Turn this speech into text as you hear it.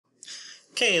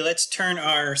Okay, let's turn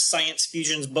our Science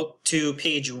Fusions book to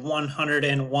page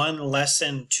 101,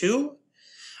 lesson 2.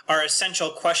 Our essential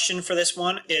question for this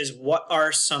one is, what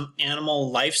are some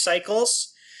animal life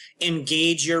cycles?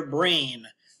 Engage your brain.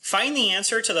 Find the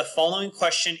answer to the following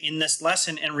question in this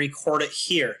lesson and record it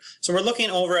here. So we're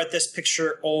looking over at this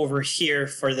picture over here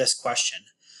for this question.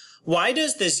 Why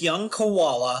does this young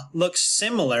koala look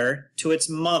similar to its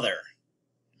mother?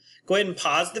 Go ahead and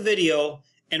pause the video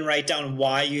and write down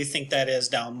why you think that is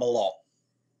down below.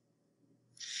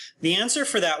 The answer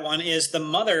for that one is the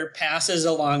mother passes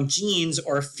along genes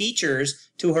or features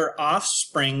to her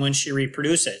offspring when she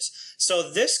reproduces. So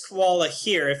this koala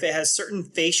here, if it has certain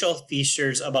facial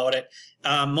features about it,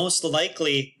 most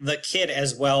likely the kid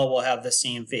as well will have the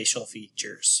same facial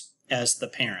features as the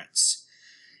parents.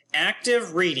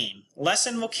 Active reading.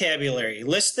 Lesson vocabulary.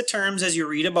 List the terms as you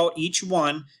read about each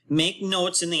one. Make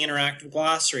notes in the interactive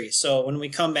glossary. So when we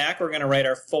come back, we're going to write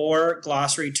our 4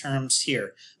 glossary terms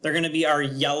here. They're going to be our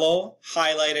yellow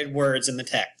highlighted words in the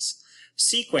text.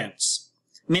 Sequence.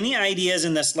 Many ideas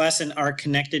in this lesson are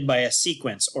connected by a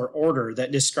sequence or order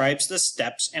that describes the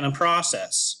steps in a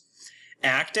process.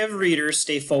 Active readers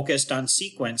stay focused on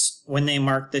sequence when they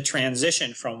mark the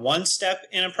transition from one step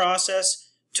in a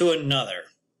process to another.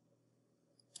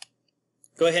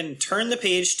 Go ahead and turn the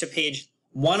page to page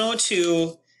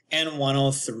 102 and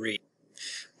 103.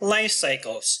 Life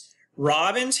cycles.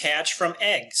 Robins hatch from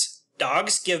eggs.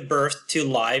 Dogs give birth to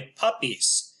live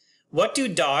puppies. What do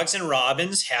dogs and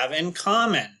robins have in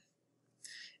common?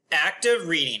 Active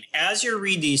reading. As you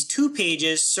read these 2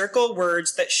 pages, circle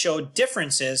words that show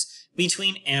differences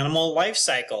between animal life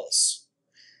cycles.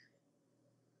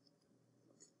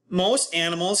 Most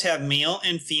animals have male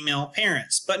and female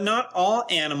parents, but not all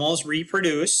animals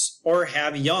reproduce or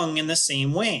have young in the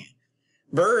same way.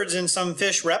 Birds and some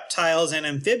fish, reptiles, and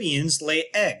amphibians lay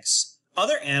eggs.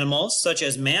 Other animals, such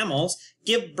as mammals,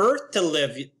 give birth to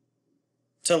live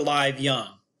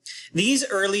young. These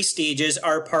early stages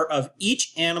are part of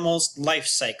each animal's life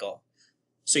cycle.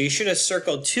 So you should have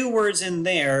circled 2 words in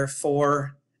there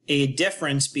for a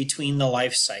difference between the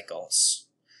life cycles.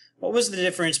 What was the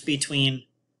difference between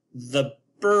the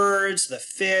birds, the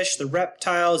fish, the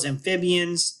reptiles,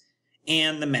 amphibians,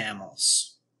 and the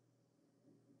mammals?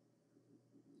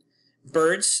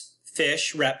 Birds,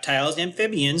 fish, reptiles,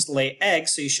 amphibians lay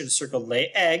eggs, so you should have circled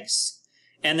lay eggs.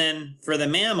 And then for the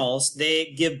mammals,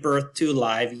 they give birth to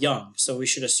live young, so we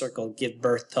should have circled give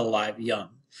birth to live young.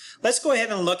 Let's go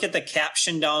ahead and look at the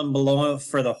caption down below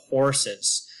for the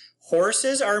horses.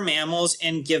 Horses are mammals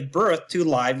and give birth to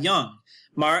live young.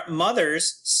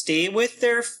 Mothers stay with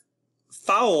their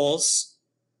fowls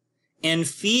and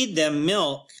feed them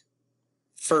milk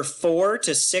for 4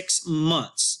 to 6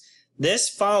 months. This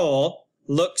fowl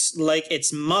looks like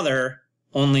its mother,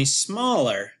 only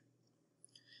smaller.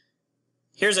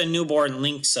 Here's a newborn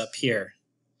lynx up here.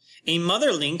 A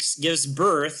mother lynx gives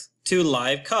birth to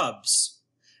live cubs.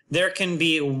 There can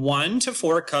be 1 to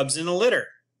 4 cubs in a litter.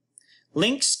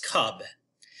 Lynx cub.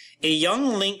 A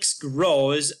young lynx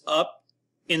grows up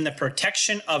in the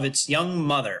protection of its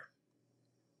mother.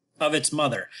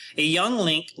 A young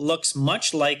lynx looks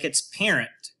much like its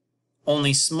parent,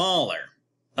 only smaller.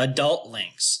 Adult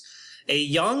lynx. A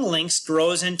young lynx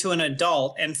grows into an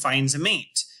adult and finds a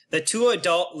mate. The 2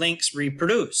 adult lynx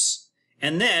reproduce,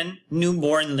 and then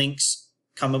newborn lynx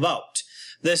come about.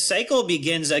 The cycle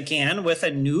begins again with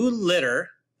a new litter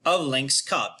of lynx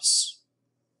cubs.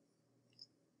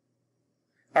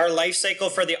 Our life cycle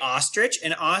for the ostrich,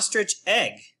 an ostrich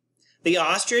egg. The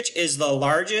ostrich is the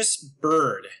largest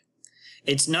bird.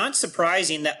 It's not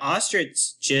surprising that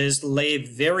ostriches lay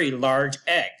very large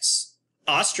eggs.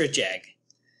 Ostrich egg.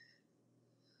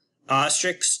 Oh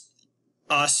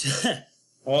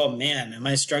man, am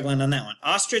I struggling on that one.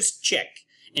 Ostrich chick.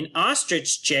 An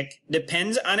ostrich chick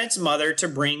depends on its mother to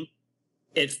bring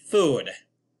it food.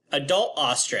 Adult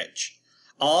ostrich.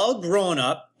 All grown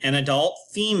up, an adult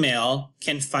female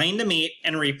can find a mate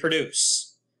and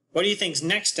reproduce. What do you think's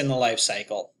next in the life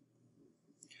cycle?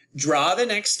 Draw the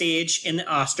next stage in the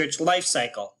ostrich life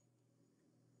cycle.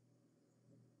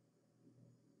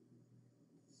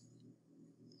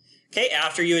 Okay,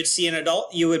 after you would see an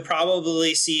adult, you would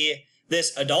probably see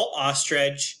this adult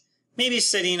ostrich maybe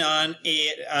sitting on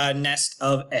a nest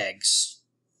of eggs.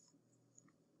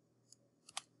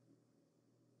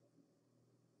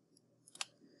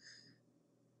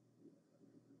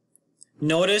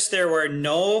 Notice there were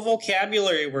no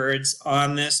vocabulary words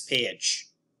on this page.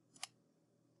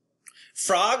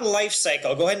 Frog life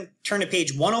cycle. Go ahead and turn to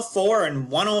page 104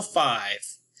 and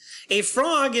 105. A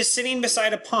frog is sitting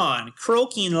beside a pond,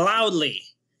 croaking loudly.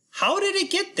 How did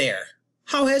it get there?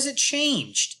 How has it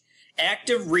changed?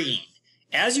 active reading.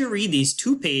 As you read these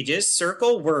 2 pages,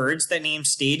 circle words that name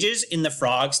stages in the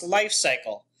frog's life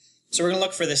cycle. So we're going to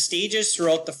look for the stages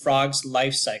throughout the frog's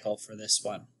life cycle for this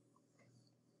one.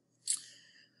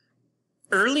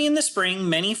 Early in the spring,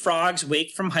 many frogs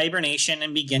wake from hibernation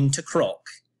and begin to croak.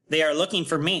 They are looking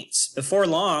for mates. Before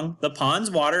long, the pond's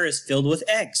water is filled with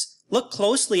eggs. Look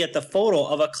closely at the photo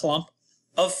of a clump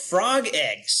of frog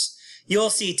eggs. You will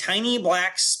see tiny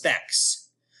black specks.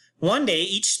 One day,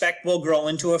 each speck will grow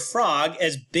into a frog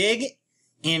as big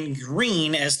and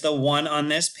green as the one on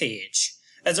this page.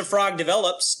 As a frog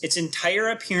develops, its entire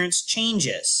appearance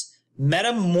changes.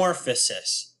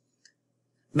 Metamorphosis.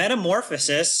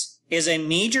 Metamorphosis is a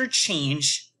major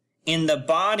change in the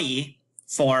body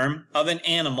form of an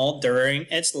animal during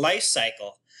its life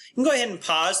cycle. You can go ahead and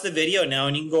pause the video now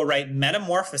and you can go write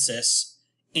metamorphosis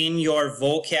in your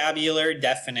vocabulary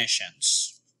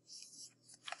definitions.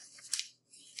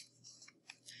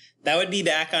 That would be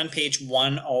back on page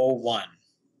 101.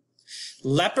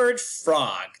 Leopard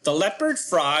frog. The leopard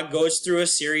frog goes through a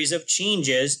series of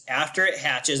changes after it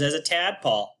hatches as a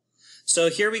tadpole. So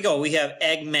here we go. We have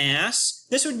egg mass.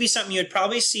 This would be something you would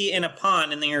probably see in a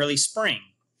pond in the early spring.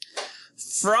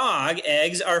 Frog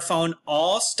eggs are found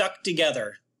all stuck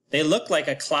together. They look like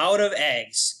a cloud of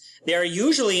eggs. They are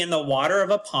usually in the water of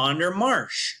a pond or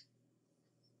marsh.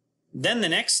 Then the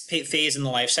next phase in the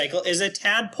life cycle is a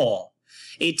tadpole.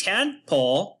 A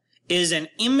tadpole is an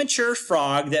immature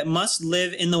frog that must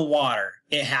live in the water.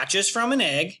 It hatches from an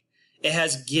egg. It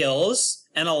has gills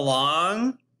and a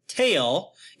long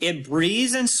tail. It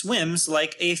breathes and swims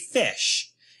like a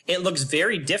fish. It looks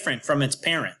very different from its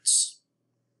parents.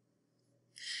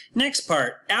 Next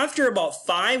part, after about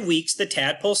 5 weeks, the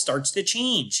tadpole starts to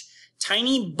change.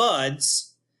 Tiny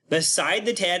buds beside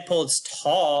the tadpole's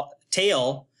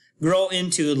tail grow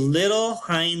into little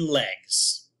hind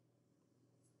legs.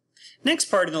 Next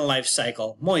part in the life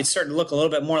cycle. Boy, it's starting to look a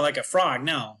little bit more like a frog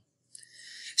now.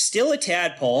 Still a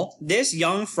tadpole, this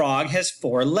young frog has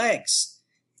 4 legs.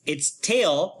 Its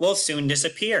tail will soon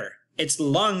disappear. Its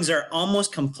lungs are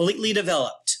almost completely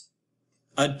developed.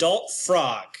 Adult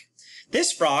frog.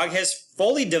 This frog has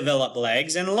fully developed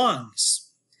legs and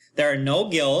lungs. There are no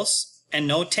gills and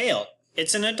no tail.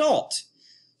 It's an adult.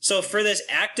 So for this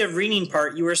active reading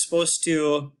part, you were supposed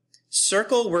to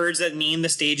circle words that name the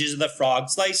stages of the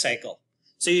frog's life cycle.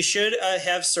 So you should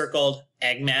have circled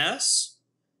egg mass,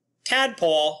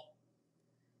 tadpole,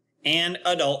 and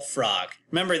adult frog.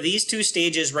 Remember, these 2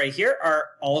 stages right here are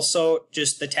also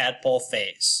just the tadpole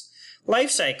phase.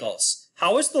 Life cycles.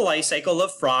 How is the life cycle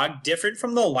of frog different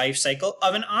from the life cycle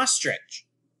of an ostrich?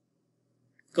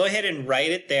 Go ahead and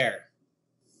write it there.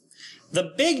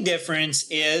 The big difference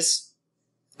is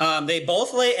they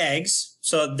both lay eggs.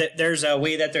 So there's a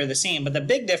way that they're the same. But the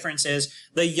big difference is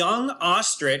the young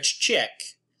ostrich chick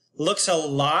looks a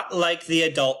lot like the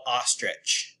adult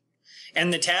ostrich.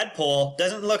 And the tadpole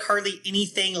doesn't look hardly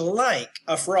anything like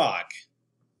a frog.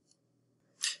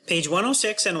 Page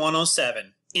 106 and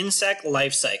 107, insect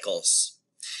life cycles.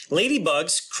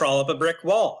 Ladybugs crawl up a brick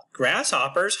wall.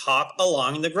 Grasshoppers hop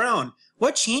along the ground.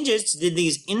 What changes did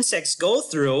these insects go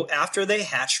through after they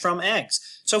hatch from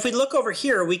eggs? So if we look over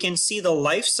here, we can see the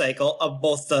life cycle of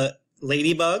both the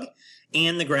ladybug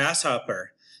and the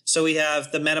grasshopper. So we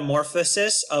have the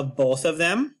metamorphosis of both of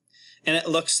them. And it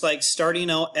looks like starting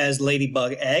out as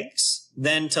ladybug eggs,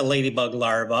 then to ladybug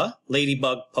larva,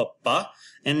 ladybug pupa,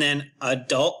 and then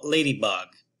adult ladybug.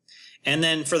 And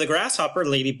then for the grasshopper,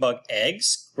 ladybug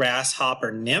eggs,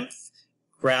 grasshopper nymph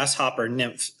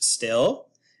still,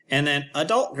 and then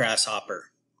adult grasshopper.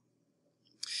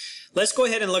 Let's go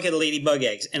ahead and look at ladybug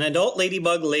eggs. An adult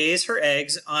ladybug lays her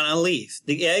eggs on a leaf.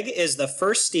 The egg is the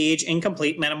first stage in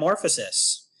complete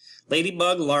metamorphosis.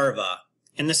 Ladybug larva.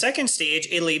 In the second stage,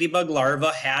 a ladybug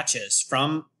larva hatches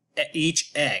from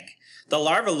each egg. The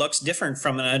larva looks different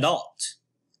from an adult.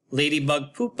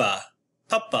 Ladybug pupa.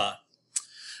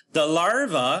 The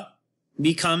larva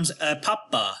becomes a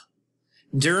pupa.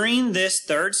 During this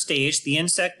third stage, the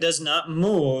insect does not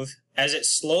move as it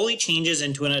slowly changes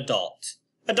into an adult.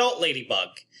 Adult ladybug.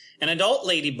 An adult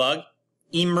ladybug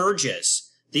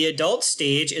emerges. The adult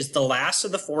stage is the last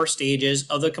of the 4 stages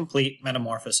of the complete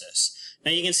metamorphosis.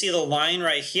 Now you can see the line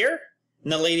right here,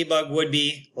 and the ladybug would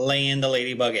be laying the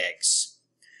ladybug eggs.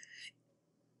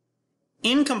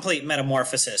 Incomplete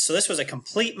metamorphosis. So this was a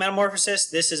complete metamorphosis.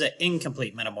 This is an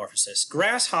incomplete metamorphosis.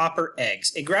 Grasshopper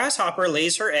eggs. A grasshopper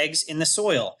lays her eggs in the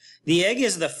soil. The egg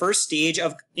is the first stage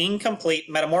of incomplete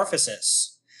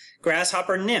metamorphosis.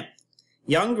 Grasshopper nymph.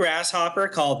 Young grasshopper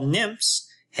called nymphs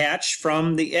hatch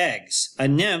from the eggs. A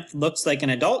nymph looks like an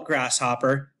adult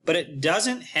grasshopper, but it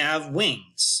doesn't have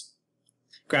wings.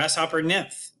 grasshopper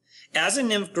nymph. As a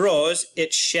nymph grows,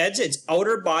 it sheds its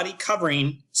outer body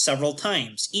covering several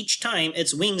times. Each time,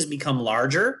 its wings become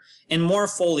larger and more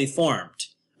fully formed.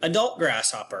 Adult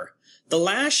grasshopper. The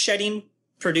last shedding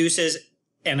produces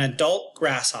an adult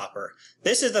grasshopper.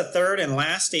 This is the third and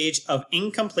last stage of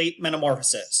incomplete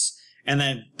metamorphosis. And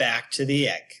then back to the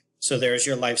egg. So there's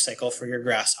your life cycle for your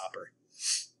grasshopper.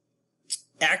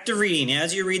 Active reading.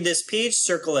 As you read this page,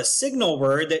 circle a signal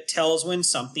word that tells when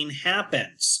something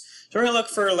happens. So we're going to look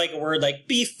for like a word like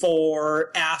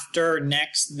before, after,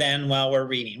 next, then while we're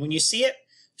reading. When you see it,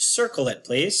 circle it,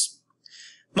 please.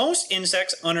 Most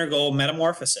insects undergo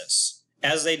metamorphosis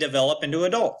as they develop into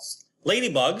adults.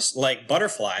 Ladybugs, like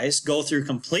butterflies, go through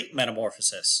complete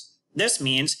metamorphosis. This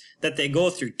means that they go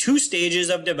through 2 stages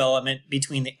of development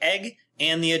between the egg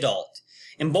and the adult.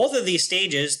 In both of these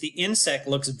stages, the insect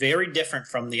looks very different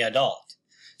from the adult.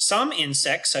 Some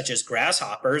insects, such as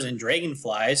grasshoppers and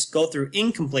dragonflies, go through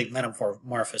incomplete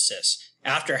metamorphosis.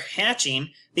 After hatching,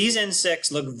 these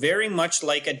insects look very much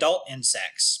like adult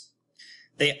insects.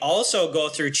 They also go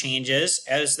through changes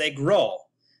as they grow,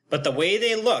 but the way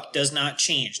they look does not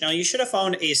change. Now, you should have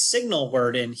found a signal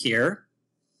word in here,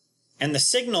 and the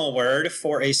signal word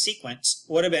for a sequence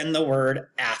would have been the word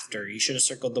after. You should have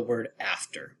circled the word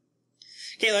after.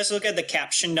 Okay, let's look at the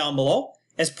caption down below.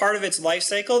 As part of its life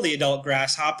cycle, the adult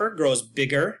grasshopper grows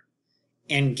bigger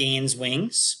and gains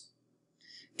wings.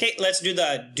 Okay, let's do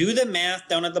the math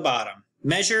down at the bottom.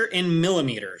 Measure in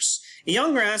millimeters. A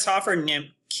young grasshopper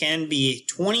nymph can be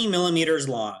 20 millimeters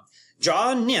long.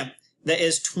 Draw a nymph that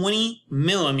is 20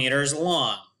 millimeters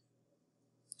long.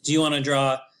 So you want to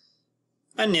draw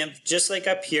a nymph just like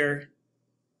up here,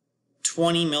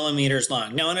 20 millimeters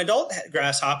long. Now, an adult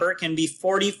grasshopper can be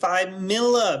 45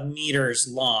 millimeters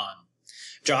long.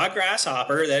 Draw a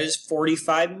grasshopper that is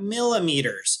 45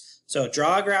 millimeters. So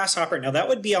draw a grasshopper. Now, that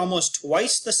would be almost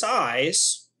twice the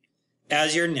size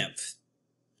as your nymph.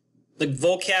 The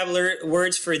vocabulary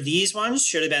words for these ones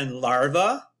should have been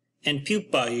larva and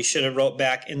pupa. You should have wrote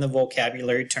back in the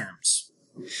vocabulary terms.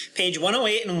 Page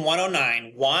 108 and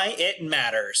 109, why it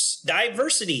matters.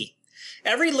 Diversity.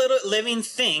 Every living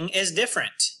thing is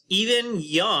different. Even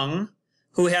young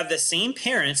who have the same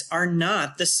parents are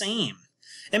not the same.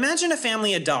 Imagine a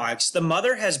family of dogs. The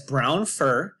mother has brown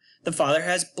fur. The father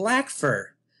has black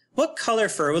fur. What color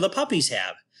fur will the puppies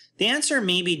have? The answer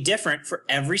may be different for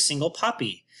every single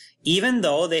puppy. Even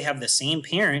though they have the same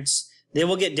parents, they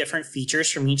will get different features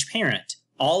from each parent.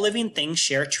 All living things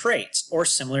share traits or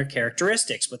similar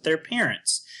characteristics with their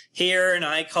parents. Hair and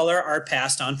eye color are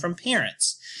passed on from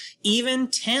parents. Even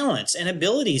talents and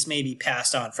abilities may be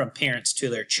passed on from parents to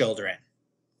their children.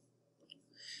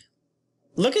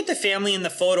 Look at the family in the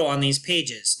photo on these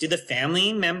pages. Do the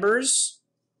family members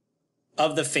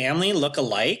of the family look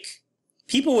alike?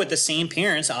 People with the same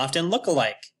parents often look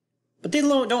alike, but they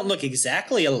don't look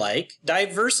exactly alike.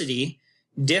 Diversity,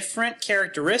 different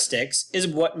characteristics, is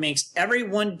what makes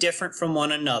everyone different from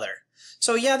one another.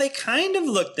 So yeah, they kind of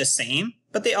look the same,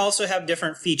 but they also have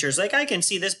different features. Like I can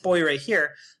see this boy right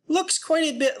here looks quite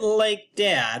a bit like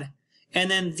Dad. And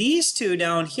then these two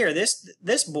down here,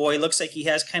 this boy looks like he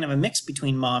has kind of a mix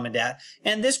between Mom and Dad.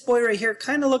 And this boy right here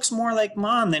kind of looks more like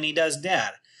Mom than he does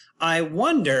Dad. I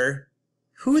wonder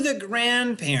who the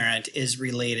grandparent is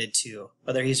related to.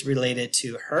 Whether he's related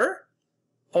to her,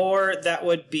 or that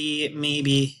would be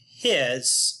maybe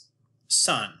his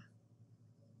son.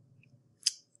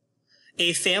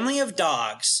 A family of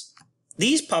dogs.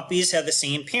 These puppies have the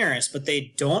same parents, but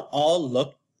they all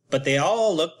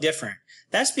look different.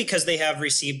 That's because they have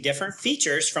received different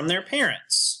features from their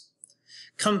parents.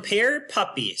 Compare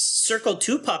puppies. Circle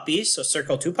 2 puppies, so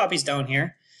circle 2 puppies down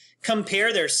here.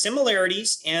 Compare their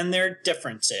similarities and their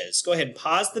differences. Go ahead and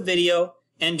pause the video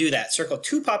and do that. Circle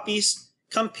 2 puppies,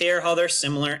 compare how they're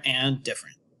similar and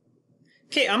different.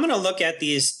 Okay, I'm going to look at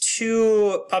these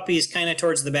 2 puppies kind of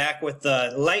towards the back with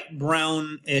the light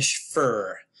brownish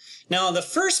fur. Now, the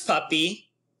first puppy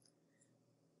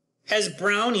has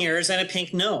brown ears and a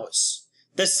pink nose.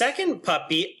 The second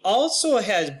puppy also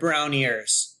has brown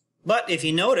ears, but if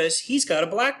you notice, he's got a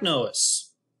black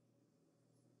nose.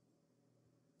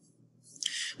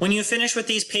 When you finish with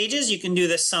these pages, you can do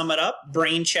the sum it up,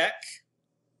 brain check,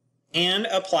 and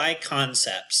apply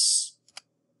concepts.